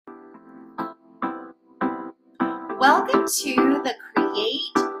Welcome to the Create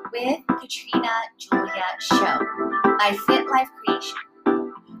with Katrina Julia show by Fit Life Creation,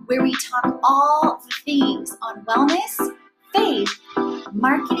 where we talk all the things on wellness, faith,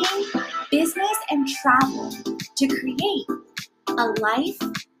 marketing, business, and travel to create a life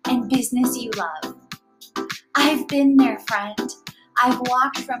and business you love. I've been there, friend. I've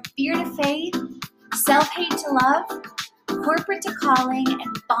walked from fear to faith, self-hate to love, corporate to calling,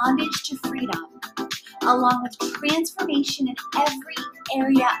 and bondage to freedom, along with transformation in every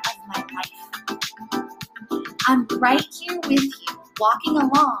area of my life. I'm right here with you, walking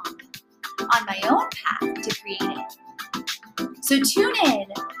along on my own path to creating. So tune in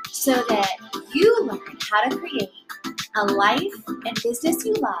so that you learn how to create a life and business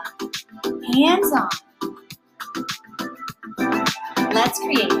you love, hands-on. Let's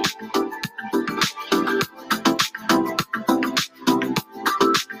create it.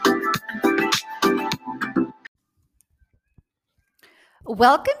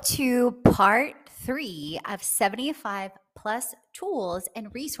 Welcome to part 3 of 75 plus tools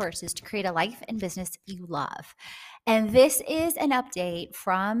and resources to create a life and business you love. And this is an update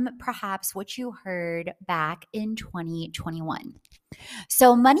from perhaps what you heard back in 2021.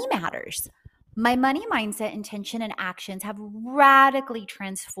 So money matters. My money mindset, intention, and actions have radically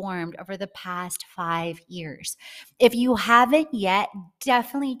transformed over the past 5 years. If you haven't yet,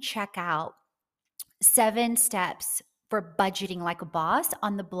 definitely check out 7 steps for budgeting like a boss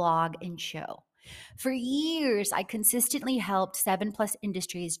on the blog and show. For years, I consistently helped 7+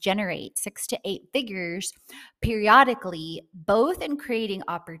 industries generate 6 to 8 figures periodically, both in creating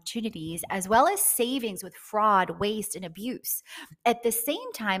opportunities as well as savings with fraud, waste, and abuse. At the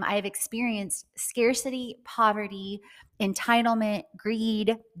same time, I have experienced scarcity, poverty, entitlement,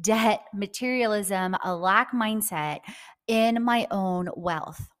 greed, debt, materialism, a lack mindset in my own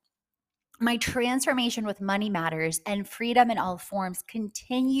wealth. My transformation with money matters and freedom in all forms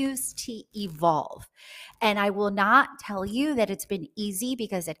continues to evolve. And I will not tell you that it's been easy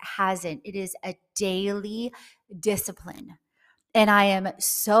because it hasn't. It is a daily discipline. And I am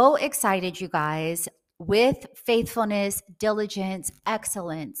so excited, you guys, with faithfulness, diligence,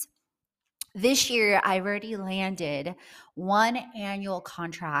 excellence. This year, I've already landed one annual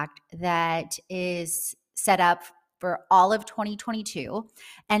contract that is set up for all of 2022.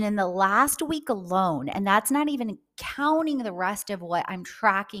 And in the last week alone, and that's not even counting the rest of what I'm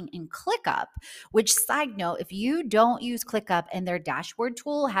tracking in ClickUp, which, side note, if you don't use ClickUp and their dashboard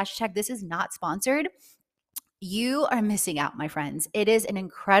tool, hashtag this is not sponsored, you are missing out, my friends. It is an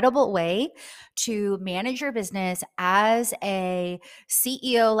incredible way to manage your business as a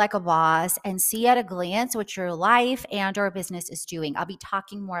CEO like a boss and see at a glance what your life and or business is doing. I'll be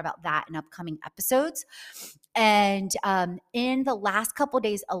talking more about that in upcoming episodes. And in the last couple of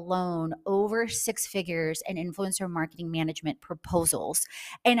days alone, over 6 figures in influencer marketing management proposals.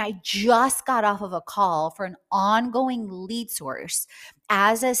 And I just got off of a call for an ongoing lead source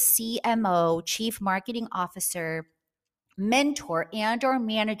as a CMO, Chief Marketing Officer, mentor and or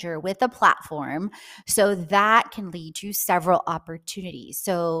manager with a platform, so that can lead to several opportunities.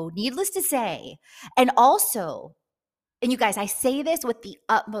 So needless to say, and also, and you guys, I say this with the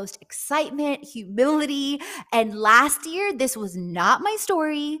utmost excitement, humility. And last year, this was not my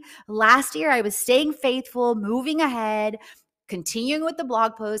story. Last year, I was staying faithful, moving ahead, continuing with the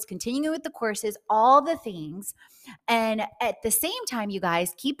blog posts, continuing with the courses, all the things. And at the same time, you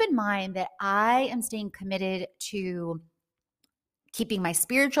guys, keep in mind that I am staying committed to keeping my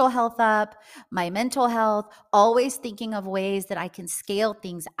spiritual health up, my mental health, always thinking of ways that I can scale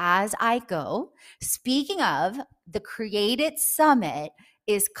things as I go. Speaking of, the Create It Summit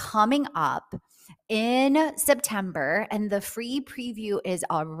is coming up in September, and the free preview is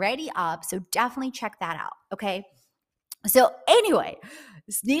already up. So definitely check that out. Okay. So anyway,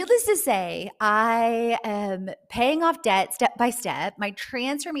 needless to say, I am paying off debt step by step. My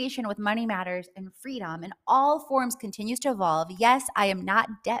transformation with money matters and freedom in all forms continues to evolve. Yes, I am not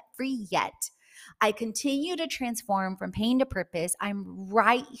debt-free yet. I continue to transform from pain to purpose. I'm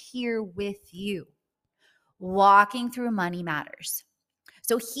right here with you, walking through money matters.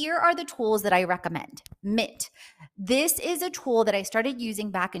 So here are the tools that I recommend. Mint. This is a tool that I started using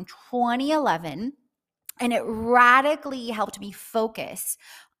back in 2011. And it radically helped me focus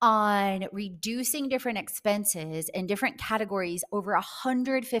on reducing different expenses in different categories over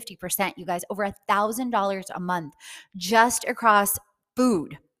 150%, you guys, over $1,000 a month just across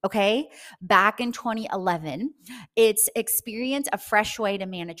food. Okay, back in 2011, it's Experience a Fresh Way to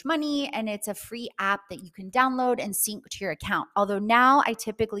Manage Money, and it's a free app that you can download and sync to your account. Although now I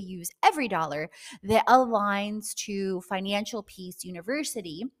typically use EveryDollar that aligns to Financial Peace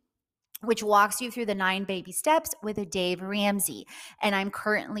University, which walks you through the 9 baby steps with a Dave Ramsey. And I'm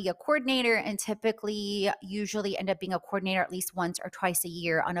currently a coordinator and usually end up being a coordinator at least once or twice a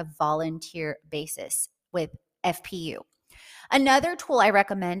year on a volunteer basis with FPU. Another tool I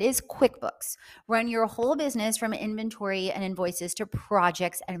recommend is QuickBooks. Run your whole business from inventory and invoices to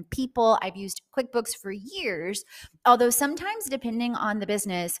projects and people. I've used QuickBooks for years, although sometimes depending on the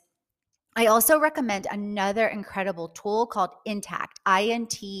business, I also recommend another incredible tool called Intacct,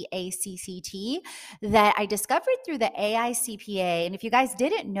 INTACCT, that I discovered through the AICPA. And if you guys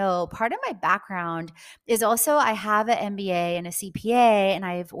didn't know, part of my background is also I have an MBA and a CPA, and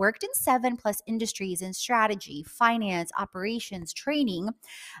I've worked in 7+ industries in strategy, finance, operations, training.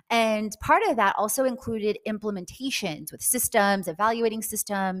 And part of that also included implementations with systems, evaluating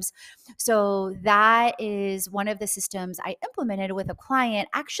systems. So that is one of the systems I implemented with a client,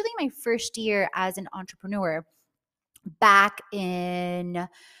 actually my first year as an entrepreneur back in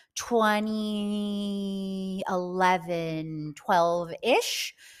 2011,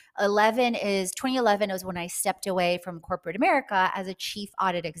 12-ish. 2011 was when I stepped away from corporate America as a chief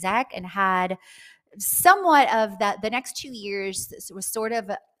audit exec and had somewhat of that. The next 2 years was sort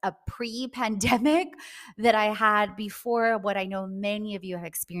of a pre-pandemic that I had before what I know many of you have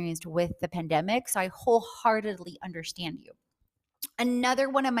experienced with the pandemic. So I wholeheartedly understand you. Another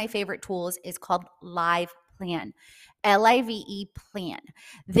one of my favorite tools is called Live Plan, LIVE Plan.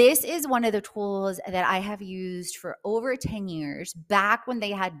 This is one of the tools that I have used for over 10 years, back when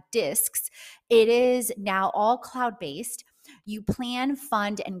they had discs. It is now all cloud-based. You plan,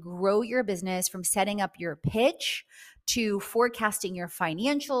 fund, and grow your business from setting up your pitch to forecasting your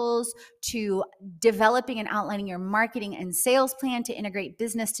financials, to developing and outlining your marketing and sales plan to integrate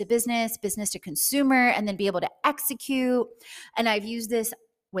business to business, business to consumer, and then be able to execute. And I've used this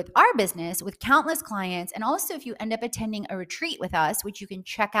with our business, with countless clients. And also if you end up attending a retreat with us, which you can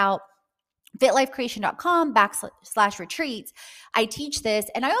check out fitlifecreation.com/retreats, I teach this.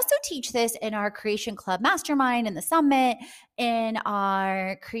 And I also teach this in our Creation Club Mastermind and the Summit, in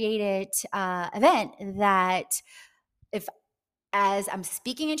our Create It event that, as I'm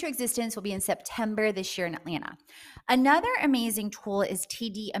speaking into existence, will be in September this year in Atlanta. Another amazing tool is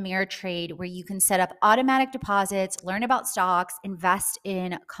TD Ameritrade, where you can set up automatic deposits, learn about stocks, invest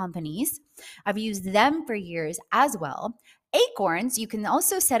in companies. I've used them for years as well. Acorns, you can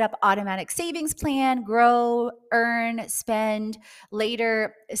also set up automatic savings plan, grow, earn, spend,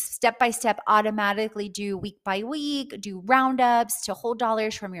 later step-by-step automatically do week by week, do roundups to hold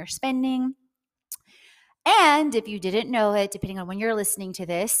dollars from your spending. And if you didn't know it, depending on when you're listening to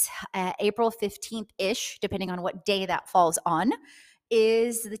this, April 15th-ish, depending on what day that falls on,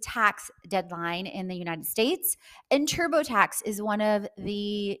 is the tax deadline in the United States. And TurboTax is one of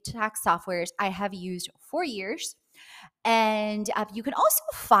the tax softwares I have used for years. And you can also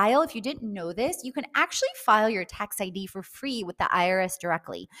file, if you didn't know this, you can actually file your tax ID for free with the IRS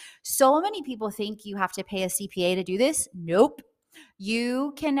directly. So many people think you have to pay a CPA to do this. Nope.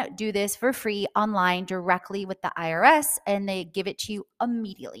 You can do this for free online directly with the IRS, and they give it to you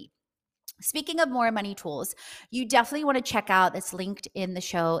immediately. Speaking of more money tools, you definitely want to check out, that's linked in the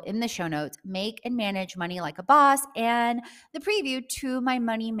show notes, Make and Manage Money Like a Boss, and the preview to my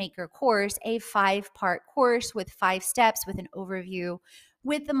Money Maker course, a 5-part course with 5 steps with an overview,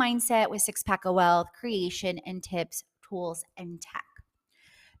 with the mindset, with 6-pack of wealth, creation, and tips, tools, and tech.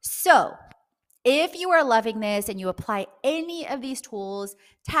 So if you are loving this and you apply any of these tools,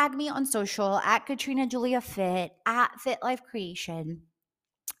 tag me on social at Katrina Julia Fit, at Fit Life Creation.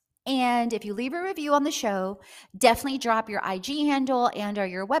 And if you leave a review on the show, definitely drop your IG handle and or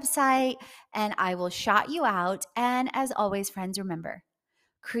your website, and I will shout you out. And as always, friends, remember,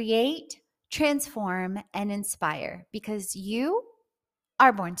 create, transform, and inspire, because you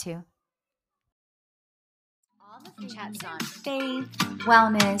are born to. Chats on faith,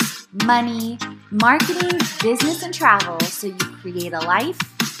 wellness, money, marketing, business, and travel, so you create a life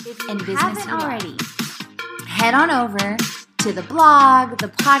and business you already. Head on over to the blog, the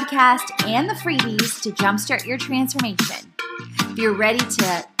podcast, and the freebies to jumpstart your transformation. If you're ready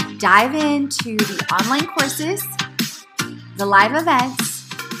to dive into the online courses, the live events,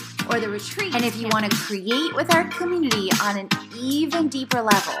 or the retreat, and if you want to create with our community on an even deeper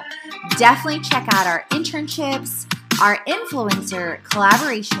level, definitely check out our internships, our influencer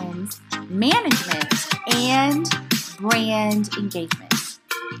collaborations, management, and brand engagement.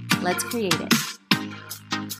 Let's create it.